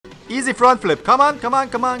Easy front flip. Come on, come on,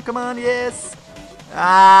 come on, come on. Yes.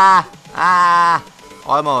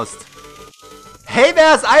 Almost. Hey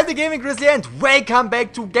there, I'm the Gaming-Grizzly and welcome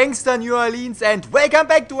back to Gangstar New Orleans and welcome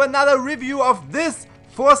back to another review of this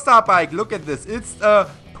 4-star bike. Look at this. It's a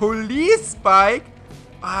police bike.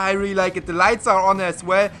 I really like it. The lights are on as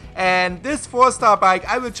well. And this 4-star bike,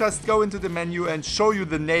 I will just go into the menu and show you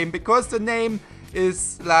the name, because the name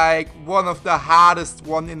is like one of the hardest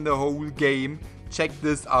one in the whole game. Check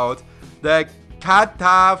this out. The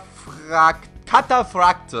Kataphractos.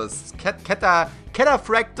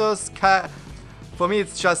 Kataphractos. For me,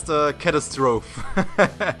 it's just a catastrophe.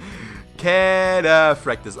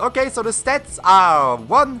 Kataphractos. Okay, so the stats are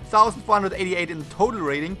 1488 in total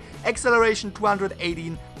rating, acceleration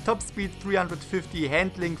 218, top speed 350,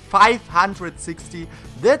 handling 560.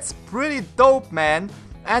 That's pretty dope, man.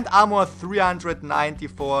 And armor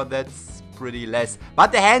 394. That's pretty less.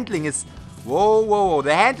 But the handling is... Whoa.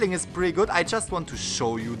 The handling is pretty good. I just want to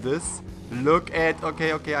show you this. Look at...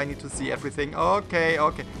 Okay, I need to see everything. Okay.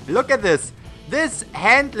 Look at this. This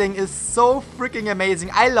handling is so freaking amazing.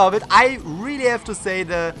 I love it. I really have to say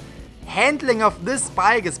the handling of this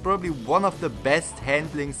bike is probably one of the best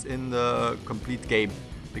handlings in the complete game,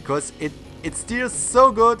 because it steers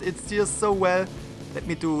so good. It steers so well. Let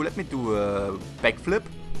me do a backflip.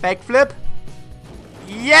 Backflip.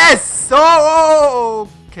 Yes. Oh,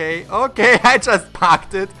 okay. I just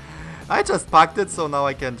parked it. So now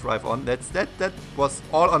I can drive on. That was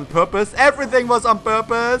all on purpose. Everything was on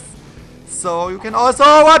purpose. So you can also...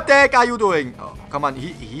 What the heck are you doing? Oh, come on,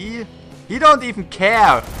 he don't even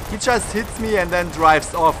care. He just hits me and then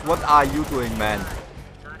drives off. What are you doing, man?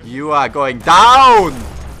 You are going down.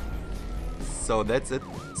 So that's it.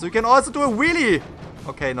 So you can also do a wheelie.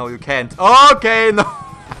 Okay, no, you can't. Okay, no.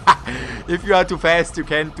 If you are too fast, you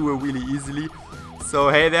can't do a wheelie easily. So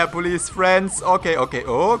hey there, police friends. Okay,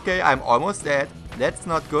 I'm almost dead. That's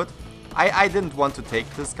not good. I didn't want to take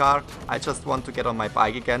this car. I just want to get on my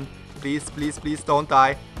bike again. Please, don't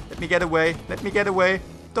die. Let me get away.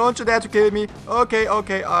 Don't you dare to kill me. Okay.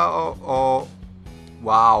 Oh.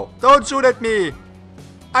 Wow. Don't shoot at me.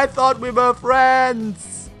 I thought we were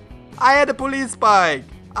friends. I had a police bike.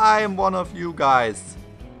 I am one of you guys.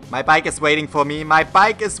 My bike is waiting for me.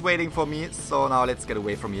 So now let's get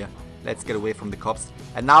away from here. Let's get away from the cops.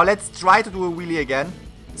 And now let's try to do a wheelie again.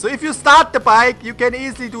 So if you start the bike, you can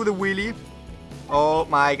easily do the wheelie. Oh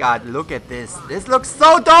my god, look at this. This looks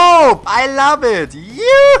so dope. I love it.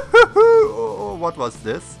 Oh, what was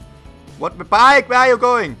this? What bike? Where are you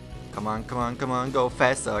going? Come on. Go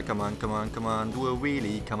faster. Come on. Do a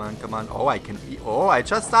wheelie. Come on. Oh, I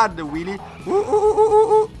just started the wheelie.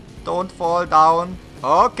 Ooh. Don't fall down.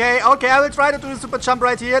 Okay. I will try to do the super jump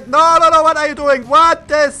right here. No. What are you doing?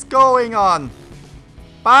 What is going on?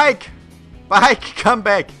 Bike, come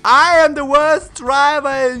back. I am the worst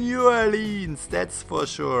driver in New Orleans, that's for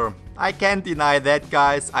sure. I can't deny that,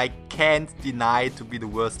 guys. I can't deny to be the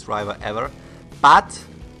worst driver ever. But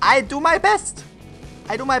I do my best.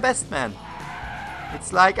 Man.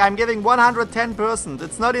 It's like I'm giving 110%.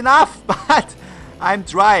 It's not enough, but I'm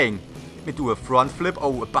trying. Let me do a front flip.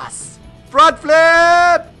 Oh, a bus. Front flip!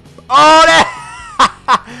 Oh,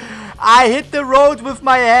 I hit the road with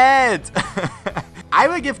my head. I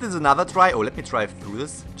will give this another try. Oh, let me drive through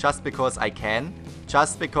this. Just because I can. So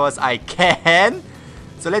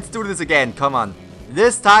let's do this again. Come on.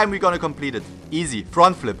 This time we're gonna complete it. Easy.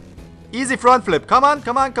 Front flip. Come on.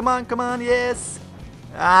 Yes.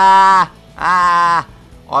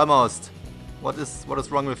 Almost. What is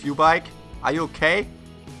wrong with you, bike? Are you okay?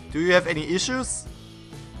 Do you have any issues?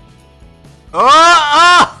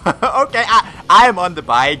 Oh! Okay. I am on the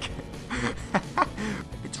bike.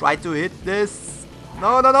 Let me try to hit this.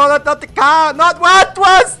 No, not the car. What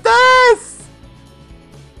was this?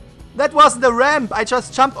 That wasn't a ramp. I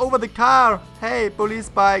just jumped over the car. Hey, police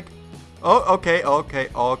bike. Oh, okay.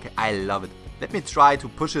 I love it. Let me try to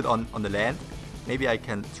push it on the land. Maybe I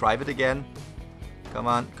can drive it again. Come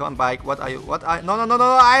on, bike.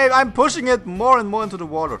 No. I'm pushing it more and more into the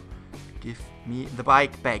water. Give me the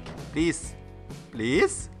bike back, please.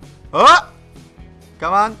 Oh,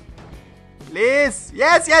 come on. Please.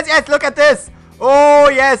 Yes. Look at this. Oh,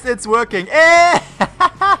 yes, it's working.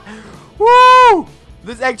 Woo!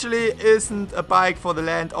 This actually isn't a bike for the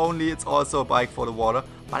land only. It's also a bike for the water.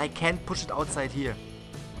 But I can't push it outside here.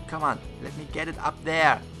 Come on. Let me get it up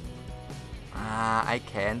there. I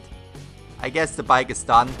can't. I guess the bike is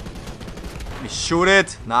done. Let me shoot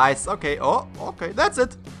it. Nice. Okay. Oh, okay. That's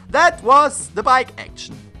it. That was the bike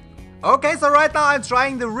action. Okay, so right now I'm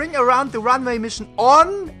trying the ring around the runway mission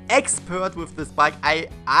on expert with this bike. I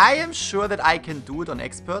am sure that I can do it on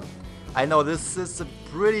expert. I know this is a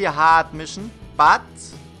pretty hard mission, but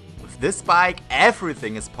with this bike,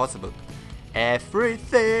 everything is possible.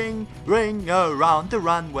 Everything, ring around the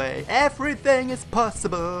runway, everything is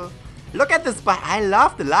possible. Look at this bike, I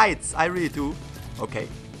love the lights, I really do. Okay,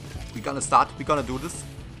 we're gonna start, we're gonna do this.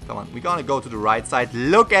 Come on, we're gonna go to the right side.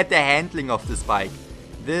 Look at the handling of this bike.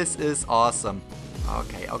 This is awesome.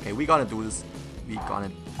 Okay, we're gonna do this. We're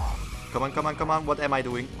gonna... Come on, what am I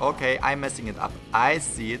doing? Okay, I'm messing it up. I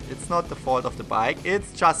see it. It's not the fault of the bike.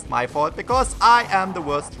 It's just my fault because I am the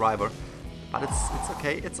worst driver. But it's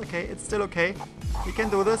okay, it's still okay. We can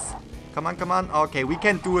do this. Come on. Okay, we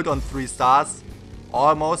can do it on 3 stars.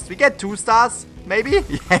 Almost. We get 2 stars, maybe?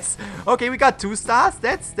 Yes. Okay, we got 2 stars.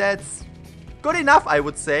 That's good enough, I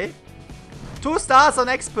would say. 2 stars on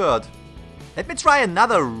expert. Let me try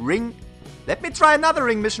another ring. Let me try another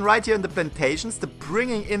ring mission right here in the plantations. The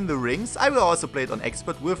bringing in the rings. I will also play it on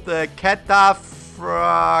expert with the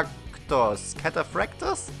Kataphractos.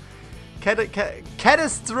 Kataphractos?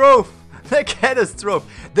 Catastrophe. The catastrophe.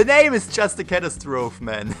 The name is just a catastrophe,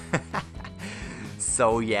 man.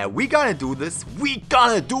 So yeah, we're gonna do this.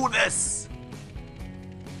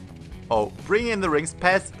 Oh, bring in the rings.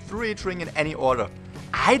 Pass through each ring in any order.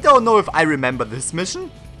 I don't know if I remember this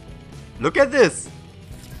mission. Look at this.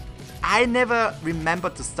 I never remember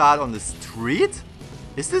to start on the street.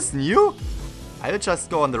 Is this new? I will just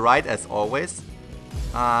go on the right as always.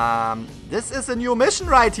 This is a new mission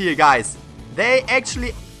right here, guys. They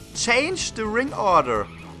actually changed the ring order.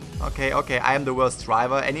 Okay, I am the worst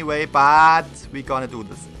driver anyway, but we're gonna do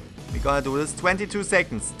this. 22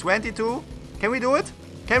 seconds. 22. Can we do it?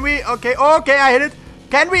 Can we? Okay, I hit it.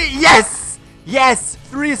 Can we? Yes! Yes!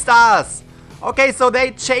 3 stars. Okay, so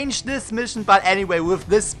they changed this mission, but anyway, with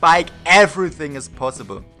this bike, everything is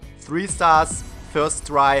possible. 3 stars, first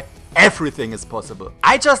try, everything is possible.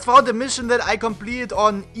 I just found a mission that I completed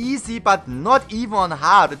on easy, but not even on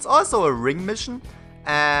hard. It's also a ring mission,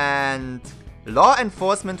 and law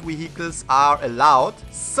enforcement vehicles are allowed.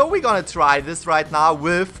 So we're gonna try this right now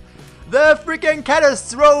with the freaking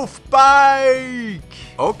catastrophe bike.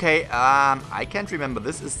 Okay, I can't remember.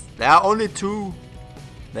 There are only two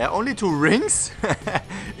rings.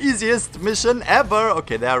 Easiest mission ever.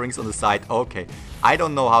 Okay, there are rings on the side. Okay, I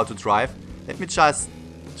don't know how to drive. Let me just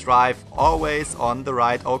drive always on the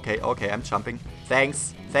right. Okay, I'm jumping.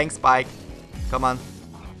 Thanks, bike. Come on,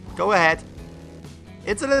 go ahead.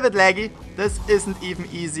 It's a little bit laggy. This isn't even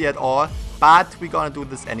easy at all, but we're gonna do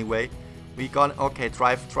this anyway. Okay,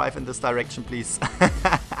 drive in this direction, please.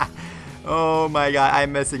 Oh my god,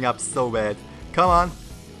 I'm messing up so bad. Come on.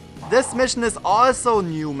 This mission is also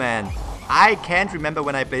new, man. I can't remember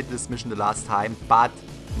when I played this mission the last time, but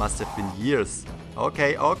must have been years.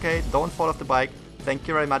 Okay, don't fall off the bike. Thank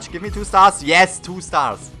you very much. Give me 2 stars. Yes, 2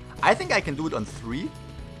 stars. I think I can do it on 3.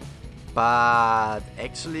 But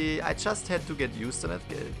actually, I just had to get used to it.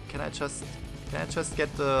 Can I just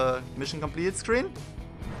get the mission completed screen?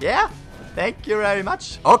 Yeah? Thank you very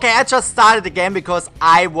much. Okay, I just started again because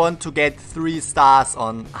I want to get 3 stars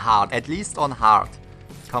on hard. At least on hard.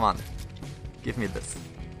 Come on. Give me this.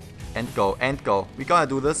 And go. We're gonna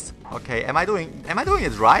do this. Okay, am I doing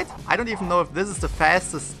it right? I don't even know if this is the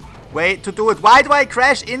fastest way to do it. Why do I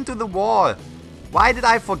crash into the wall? Why did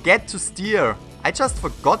I forget to steer? I just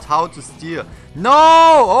forgot how to steer. No!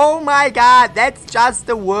 Oh my god, that's just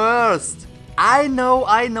the worst. I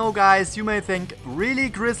know guys, you may think, really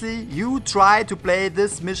Grizzly, you try to play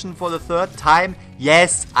this mission for the 3rd time?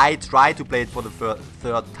 Yes, I try to play it for the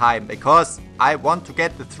 3rd time, because I want to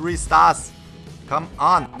get the 3 stars. Come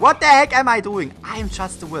on. What the heck am I doing? I am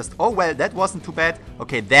just the worst. Oh well, that wasn't too bad.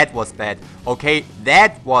 Okay, that was bad. Okay,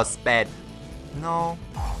 that was bad. No.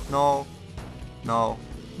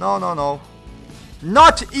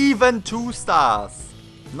 Not even 2 stars.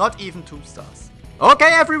 Not even 2 stars.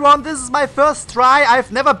 Okay everyone, this is my first try.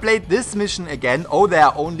 I've never played this mission again. Oh, there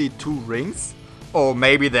are only 2 rings. Or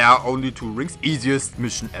maybe there are only 2 rings. Easiest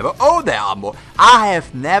mission ever. Oh, there are more. I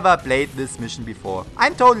have never played this mission before.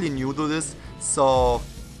 I'm totally new to this. So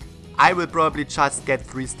I will probably just get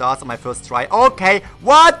 3 stars on my first try. Okay,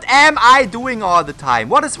 what am I doing all the time?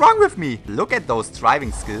 What is wrong with me? Look at those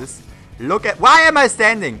driving skills. Why am I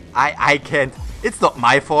standing? I can't. It's not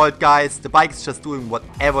my fault, guys. The bike is just doing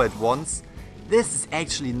whatever it wants. This is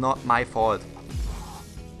actually not my fault.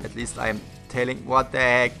 At least I am telling. What the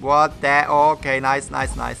heck? Okay, nice.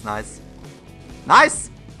 Nice!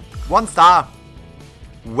 1 star.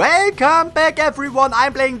 Welcome back, everyone.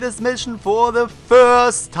 I'm playing this mission for the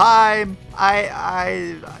first time.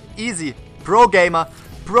 Easy. Pro gamer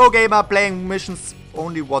playing missions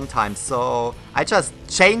only 1 time. So I just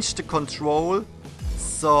changed the control.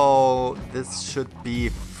 So this should be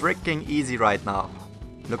freaking easy right now.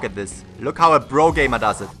 Look at this. Look how a pro gamer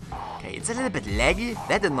does it. Okay, it's a little bit laggy.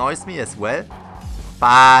 That annoys me as well.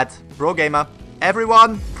 But pro gamer.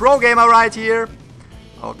 Everyone, pro gamer right here.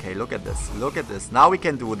 Okay, look at this. Look at this. Now we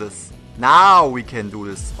can do this. Now we can do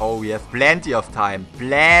this. Oh, we have plenty of time.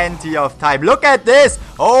 Plenty of time. Look at this.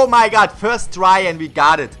 Oh my god. First try and we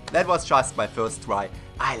got it. That was just my first try.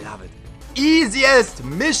 I love it. Easiest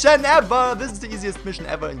mission ever. This is the easiest mission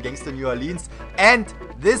ever in Gangstar New Orleans. And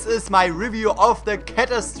this is my review of the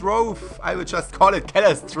Kataphractos. I will just call it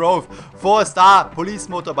Kataphractos 4-star police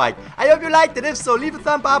motorbike. I hope you liked it. If so, leave a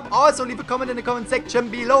thumb up. Also, leave a comment in the comment section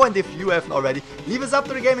below. And if you haven't already, leave us up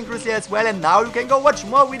to the Gaming-Grizzly as well. And now you can go watch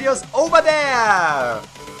more videos over there.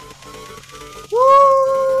 Woo!